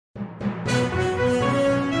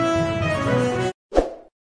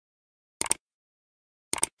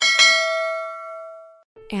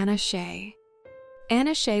Anna Shea.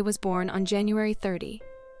 Anna Shea was born on January 30,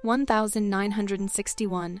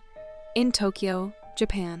 1961, in Tokyo,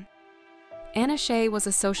 Japan. Anna Shea was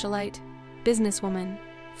a socialite, businesswoman,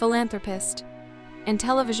 philanthropist, and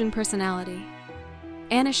television personality.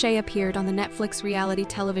 Anna Shea appeared on the Netflix reality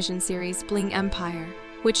television series Bling Empire,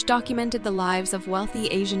 which documented the lives of wealthy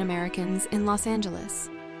Asian Americans in Los Angeles.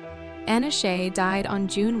 Anna Shea died on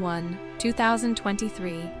June 1,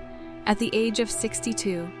 2023, at the age of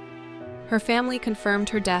 62. Her family confirmed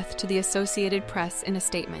her death to the Associated Press in a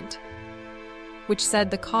statement, which said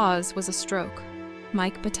the cause was a stroke.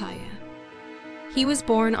 Mike Battaglia. He was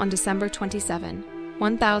born on December 27,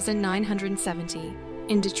 1970,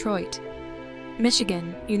 in Detroit,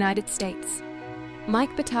 Michigan, United States.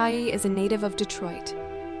 Mike Battaglia is a native of Detroit,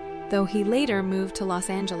 though he later moved to Los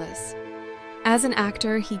Angeles. As an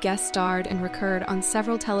actor, he guest starred and recurred on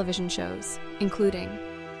several television shows, including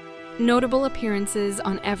notable appearances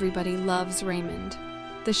on Everybody Loves Raymond,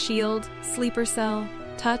 The Shield, Sleeper Cell,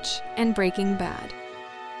 Touch, and Breaking Bad.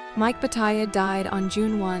 Mike Battaglia died on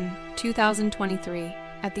June 1, 2023,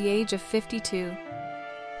 at the age of 52.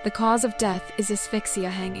 The cause of death is asphyxia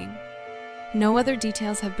hanging. No other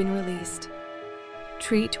details have been released.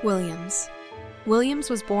 Treat Williams. Williams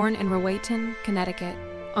was born in Rowayton, Connecticut,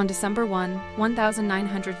 on December 1,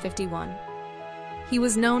 1951. He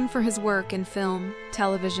was known for his work in film,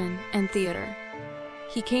 television, and theater.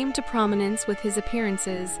 He came to prominence with his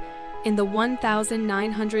appearances in the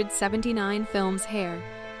 1979 films Hair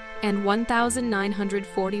and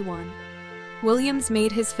 1941. Williams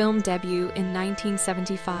made his film debut in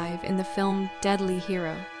 1975 in the film Deadly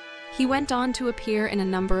Hero. He went on to appear in a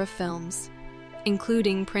number of films,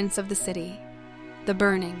 including Prince of the City, The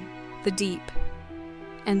Burning, The Deep,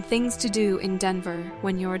 and Things to Do in Denver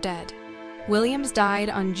When You're Dead. Williams died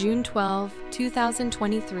on June 12,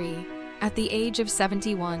 2023, at the age of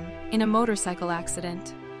 71 in a motorcycle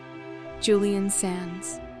accident. Julian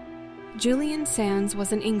Sands. Julian Sands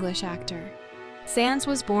was an English actor. Sands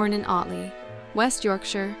was born in Otley, West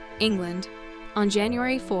Yorkshire, England, on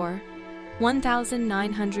January 4,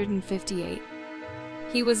 1958.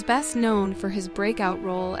 He was best known for his breakout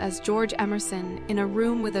role as George Emerson in A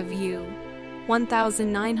Room with a View,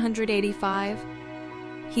 1985.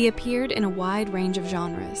 He appeared in a wide range of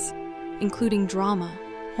genres, including drama,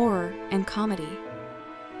 horror, and comedy.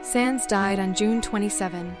 Sands died on June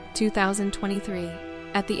 27, 2023,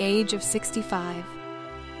 at the age of 65.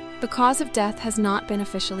 The cause of death has not been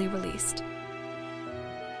officially released.